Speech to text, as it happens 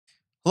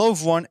Hello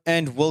everyone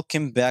and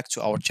welcome back to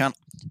our channel.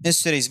 In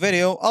today's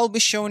video, I'll be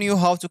showing you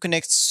how to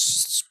connect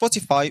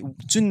Spotify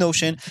to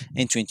Notion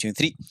in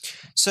 2023.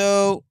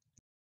 So,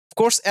 of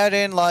course, add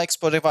in like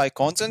Spotify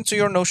content to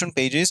your Notion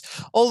pages.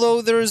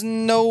 Although there is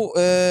no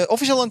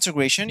official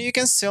integration, you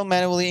can still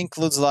manually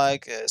include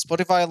like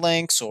Spotify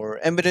links or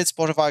embedded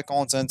Spotify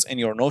content in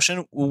your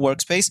Notion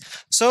workspace.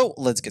 So,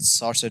 let's get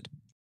started.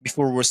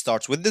 Before we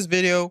start with this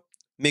video,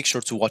 make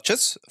sure to watch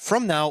it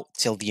from now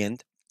till the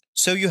end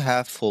so you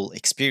have full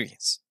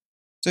experience.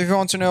 So if you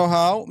want to know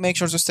how, make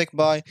sure to stick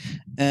by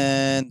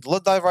and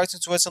let's dive right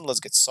into it and let's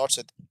get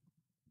started.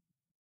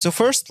 So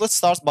first, let's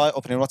start by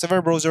opening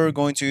whatever browser you're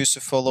going to use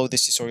to follow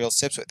this tutorial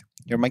steps with.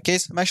 Here in my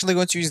case, I'm actually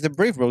going to use the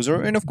Brave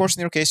browser, and of course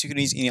in your case you can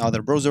use any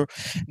other browser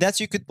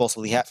that you could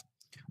possibly have.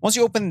 Once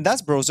you open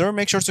that browser,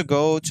 make sure to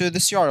go to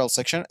this URL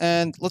section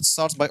and let's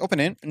start by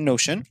opening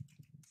Notion.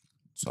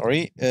 Go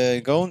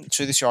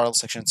to this URL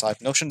section,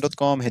 type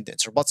notion.com, hit the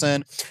enter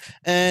button,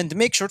 and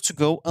make sure to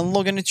go and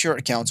log into your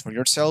account for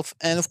yourself.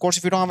 And of course,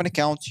 if you don't have an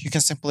account, you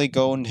can simply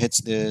go and hit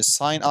the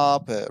sign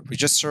up,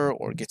 register,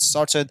 or get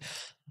started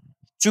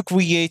to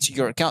create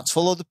your account.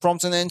 Follow the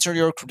prompt and enter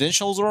your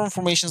credentials or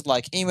informations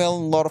like email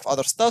and a lot of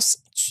other stuffs,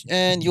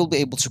 and you'll be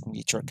able to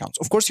create your account.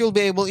 Of course, you'll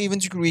be able even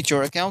to create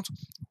your account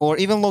or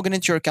even log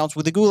into your account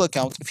with a Google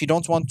account if you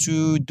don't want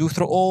to do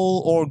through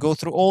all or go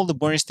through all the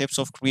boring steps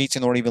of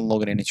creating or even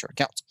logging into your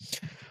account.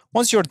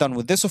 Once you're done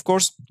with this, of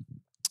course,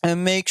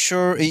 and make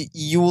sure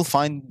you will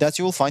find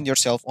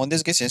yourself on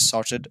this Get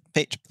Started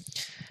page.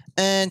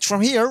 And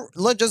from here,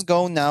 let's just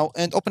go now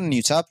and open a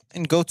new tab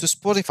and go to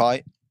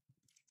spotify.com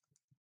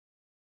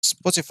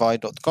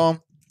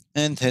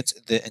and hit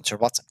the enter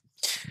button.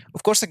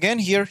 Of course, again,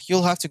 here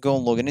you'll have to go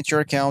and log in into your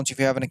account if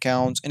you have an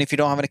account. And if you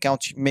don't have an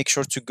account, make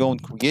sure to go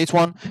and create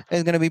one.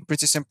 It's going to be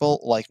pretty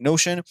simple like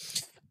Notion.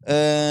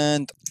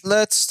 And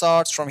let's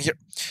start from here.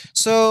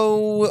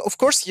 So, of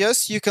course,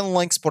 yes, you can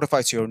link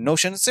Spotify to your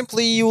Notion.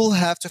 Simply, you will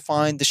have to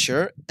find the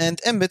share and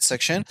embed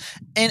section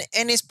in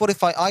any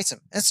Spotify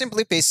item and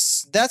simply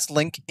paste that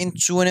link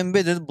into an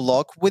embedded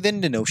block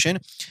within the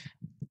Notion.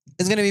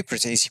 It's going to be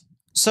pretty easy.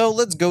 So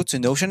let's go to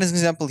Notion as an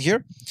example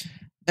here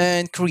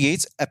and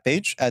create a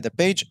page, add a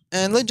page,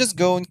 and let's just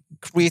go and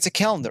create a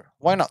calendar.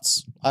 Why not?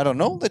 I don't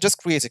know. Let's just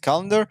create a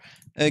calendar,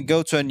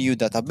 go to a new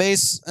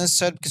database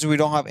instead because we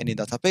don't have any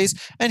database.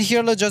 And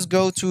here, let's just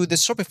go to the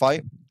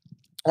Spotify,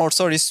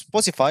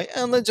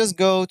 and let's just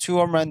go to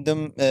a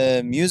random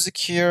music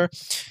here,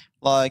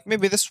 like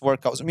maybe this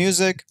workout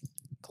music.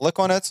 Click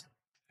on it.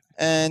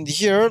 And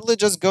here,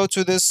 let's just go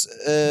to this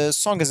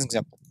song as an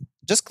example.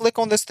 Just click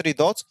on this three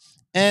dots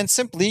and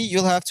simply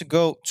you'll have to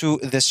go to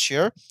this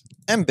share,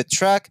 embed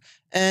track,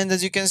 and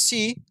as you can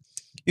see,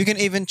 you can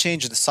even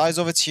change the size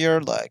of it here.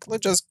 Like,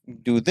 let's just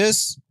do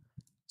this.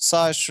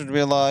 Size should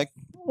be like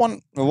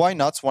why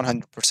not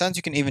 100%?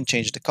 You can even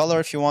change the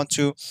color if you want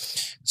to.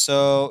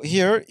 So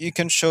here you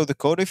can show the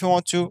code if you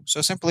want to.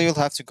 So simply you'll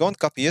have to go and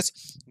copy it,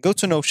 go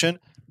to Notion,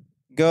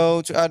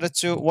 go to add it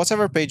to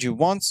whatever page you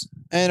want,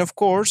 and of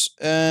course,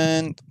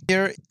 and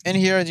here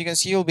as you can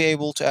see, you'll be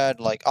able to add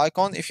like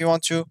icon if you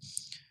want to.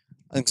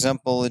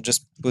 Example,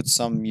 just put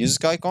some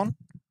music icon,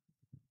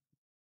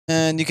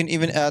 and you can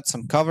even add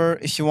some cover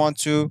if you want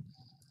to.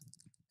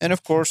 And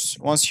of course,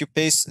 once you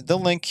paste the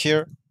link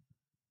here,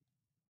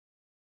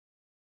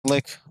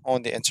 click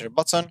on the enter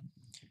button.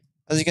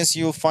 As you can see,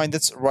 you'll find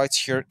it right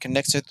here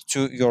connected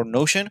to your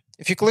Notion.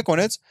 If you click on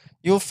it,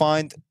 you'll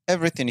find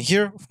everything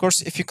here. Of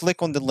course, if you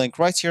click on the link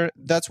right here,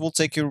 that will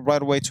take you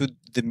right away to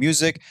the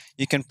music.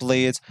 You can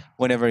play it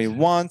whenever you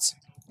want.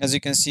 As you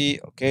can see,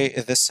 okay,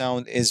 the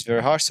sound is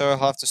very harsh, so I'll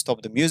have to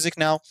stop the music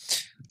now.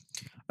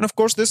 And of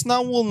course, this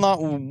now will not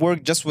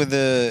work just with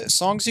the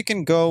songs. You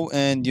can go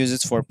and use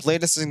it for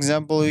playlists. As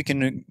example, you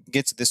can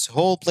get this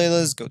whole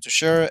playlist, go to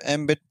share,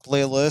 embed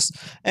playlist,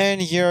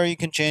 and here you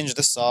can change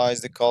the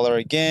size, the color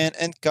again,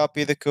 and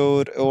copy the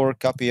code or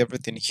copy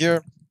everything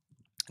here.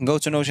 Go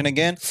to Notion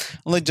again.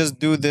 Let's just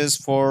do this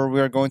for,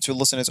 we are going to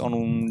listen it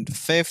on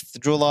 5th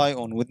July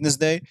on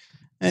Wednesday.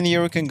 And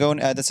here we can go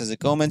and add this as a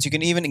comment. You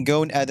can even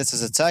go and add this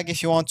as a tag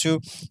if you want to.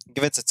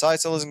 Give it a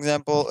title as an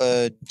example,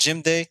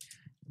 gym day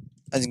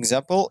as an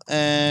example.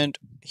 And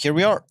here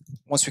we are.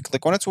 Once we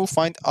click on it, we'll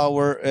find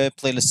our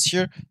playlist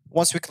here.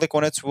 Once we click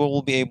on it, we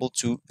will be able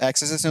to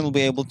access it and we'll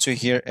be able to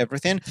hear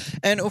everything.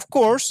 And of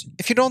course,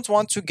 if you don't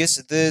want to get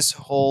this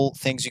whole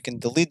things, you can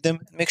delete them.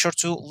 Make sure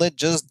to let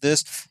just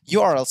this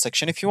URL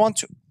section if you want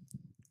to,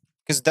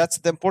 because that's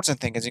the important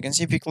thing. As you can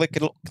see, if you click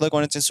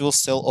on it, it will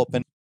still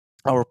open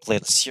our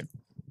playlist here.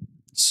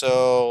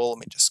 So let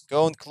me just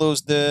go and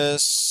close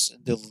this,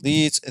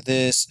 delete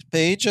this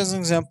page as an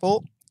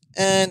example.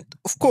 And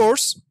of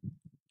course,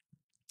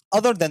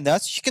 other than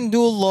that, you can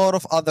do a lot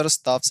of other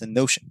stuffs in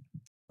Notion.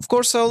 Of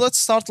course, so let's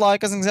start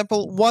like as an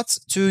example, what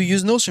to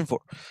use Notion for.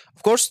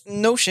 Of course,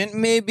 Notion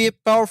may be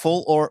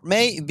powerful or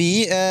may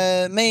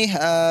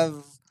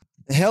have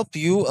help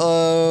you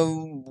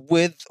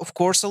with, of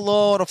course, a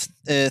lot of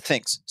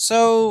things.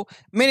 So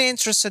many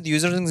interested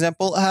users,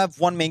 example, have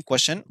one main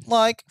question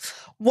like,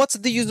 what's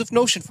the use of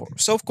Notion for?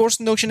 So of course,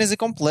 Notion is a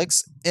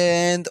complex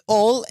and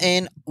all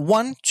in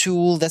one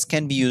tool that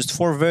can be used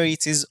for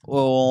varieties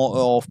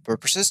of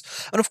purposes.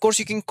 And of course,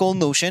 you can call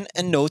Notion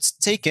a notes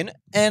taken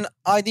and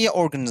idea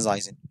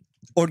organizing,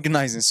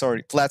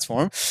 sorry,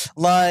 platform,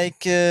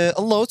 like a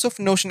lot of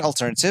Notion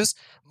alternatives,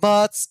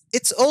 but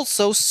it's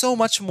also so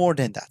much more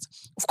than that.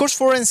 Of course,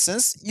 for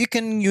instance, you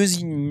can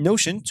use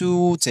Notion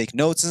to take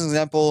notes, as an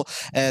example,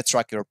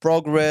 track your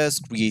progress,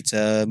 create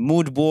a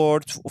mood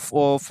board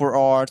for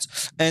art,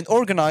 and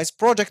organize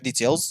project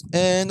details.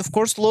 And of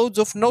course, loads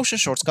of Notion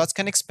shortcuts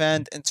can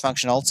expand its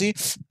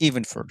functionality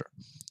even further.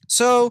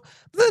 So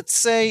let's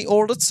say,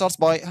 or let's start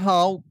by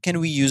how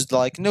can we use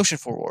like Notion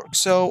for work.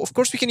 So of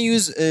course we can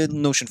use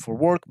Notion for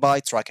work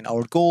by tracking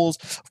our goals.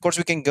 Of course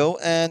we can go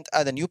and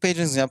add a new page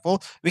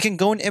example. We can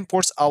go and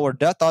import our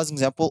data as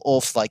example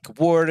of like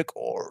work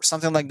or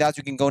something like that.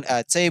 We can go and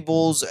add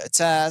tables,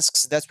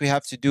 tasks that we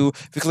have to do.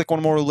 If we click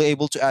on more, we'll be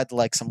able to add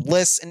like some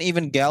lists and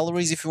even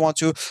galleries if you want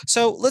to.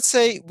 So let's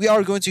say we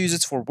are going to use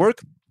it for work.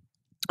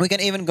 We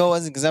can even go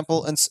as an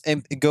example and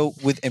go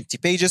with empty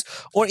pages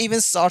or even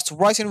start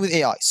writing with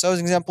AI. So as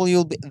an example,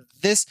 you'll be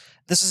this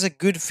is a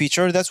good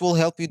feature that will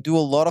help you do a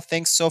lot of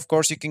things. So of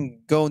course you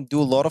can go and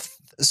do a lot of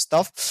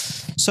stuff.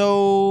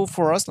 So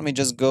for us, let me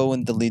just go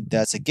and delete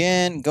that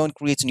again. Go and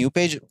create a new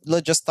page.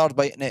 Let's just start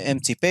by an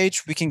empty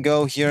page. We can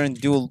go here and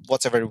do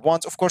whatever we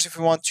want. Of course, if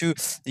we want to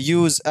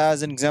use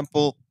as an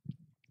example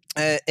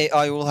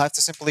AI, will have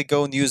to simply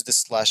go and use the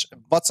slash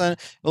button.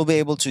 We'll be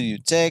able to do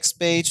text,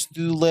 page,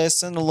 to-do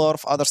list, and a lot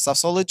of other stuff.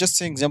 So let's just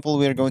say example,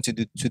 we're going to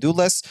do to-do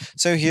list.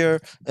 So here,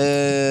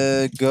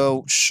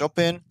 go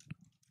shopping,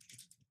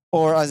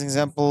 or as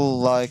example,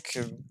 like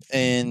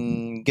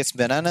in get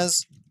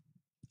bananas.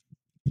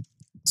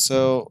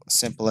 So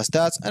simple as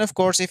that. And of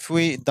course, if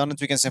we done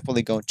it, we can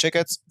simply go and check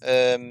it.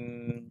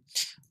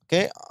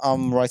 Okay,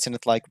 I'm writing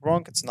it like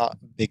wrong. It's not a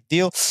big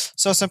deal.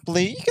 So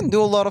simply, you can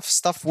do a lot of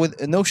stuff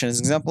with Notion. As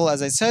example,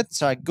 as I said,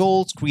 track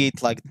goals,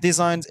 create like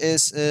designs,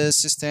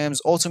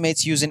 systems,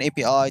 automate using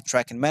API,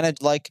 track and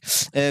manage like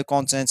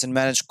content and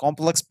manage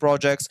complex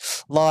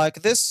projects.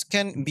 Like this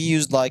can be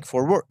used like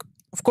for work.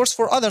 Of course,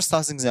 for other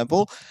tasks,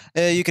 example,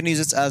 you can use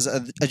it as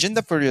an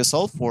agenda for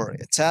yourself, for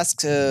a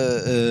task,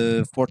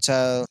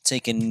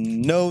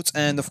 taking notes,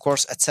 and of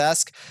course, a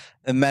task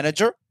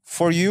manager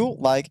for you,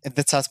 like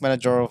the task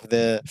manager of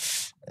the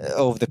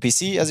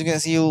PC. As you can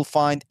see, you'll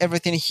find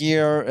everything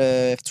here.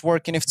 If it's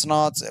working, if it's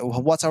not,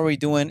 what are we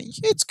doing?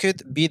 It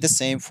could be the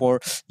same for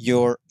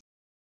your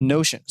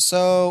Notion.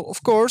 So,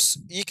 of course,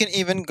 you can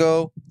even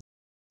go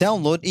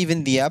download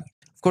even the app.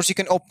 Of course, you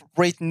can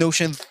operate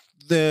Notion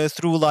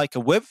through like a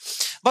web,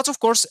 but of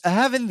course,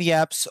 having the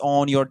apps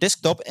on your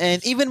desktop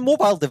and even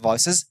mobile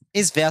devices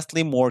is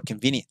vastly more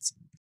convenient.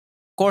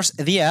 Of course,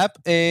 the app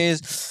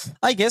is,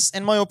 I guess,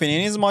 in my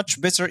opinion, is much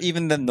better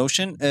even than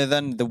Notion,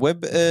 than the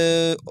web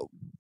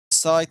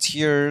site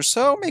here.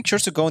 So make sure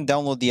to go and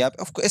download the app,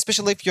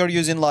 especially if you're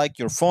using like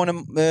your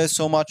phone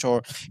so much,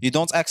 or you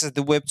don't access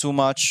the web too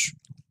much,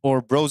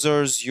 or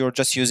browsers, you're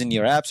just using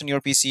your apps on your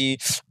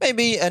PC.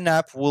 Maybe an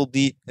app will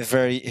be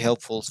very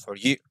helpful for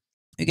you.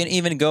 You can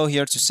even go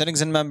here to settings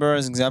and member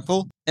as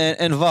example and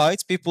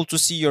invite people to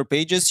see your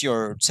pages,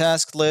 your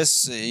task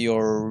lists,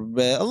 your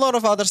a lot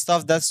of other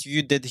stuff that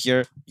you did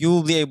here. You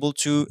will be able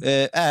to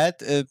add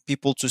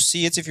people to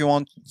see it if you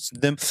want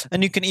them,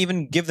 and you can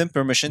even give them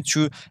permission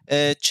to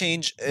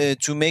change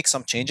to make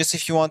some changes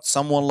if you want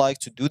someone like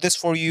to do this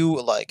for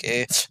you. Like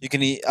you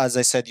can, as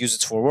I said, use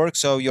it for work.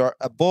 So you're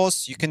a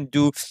boss, you can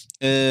do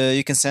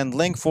you can send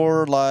link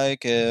for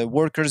like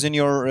workers in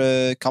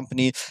your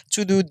company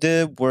to do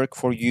the work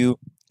for you.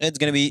 It's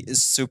gonna be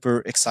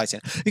super exciting.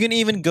 You can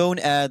even go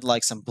and add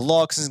like some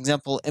blocks, as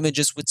example,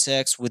 images with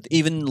text, with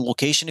even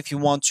location if you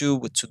want to,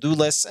 with to-do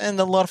lists, and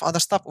a lot of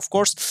other stuff, of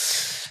course.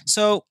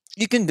 So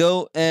you can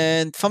go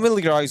and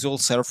familiarize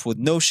yourself with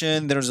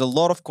Notion. There's a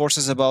lot of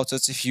courses about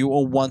it if you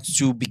want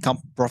to become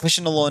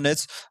professional on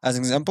it. As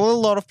an example, a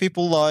lot of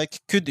people like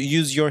could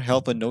use your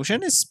help in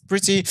Notion. It's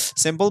pretty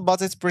simple,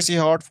 but it's pretty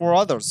hard for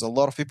others. A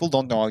lot of people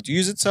don't know how to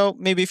use it. So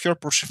maybe if you're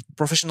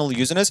professional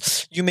using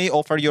it, you may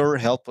offer your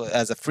help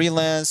as a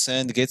freelance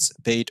and gets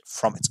paid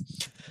from it.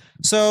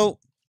 So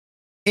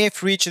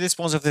if you reach this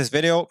point of this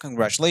video,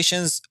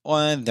 congratulations,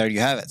 and there you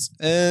have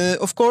it.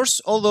 Of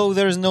course, although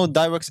there is no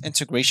direct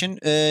integration,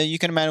 you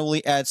can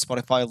manually add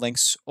Spotify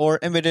links or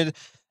embedded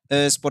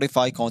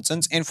Spotify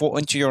content info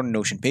into your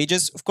Notion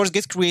pages. Of course,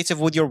 get creative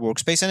with your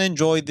workspace and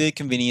enjoy the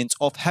convenience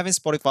of having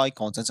Spotify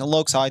content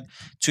alongside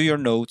to your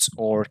notes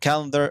or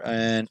calendar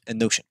and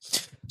Notion.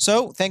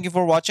 So, thank you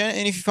for watching,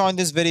 and if you find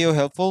this video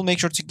helpful, make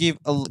sure to give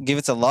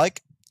it a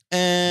like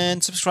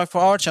and subscribe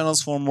for our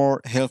channels for more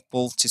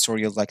helpful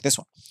tutorials like this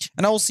one.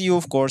 And I will see you,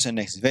 of course, in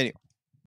the next video.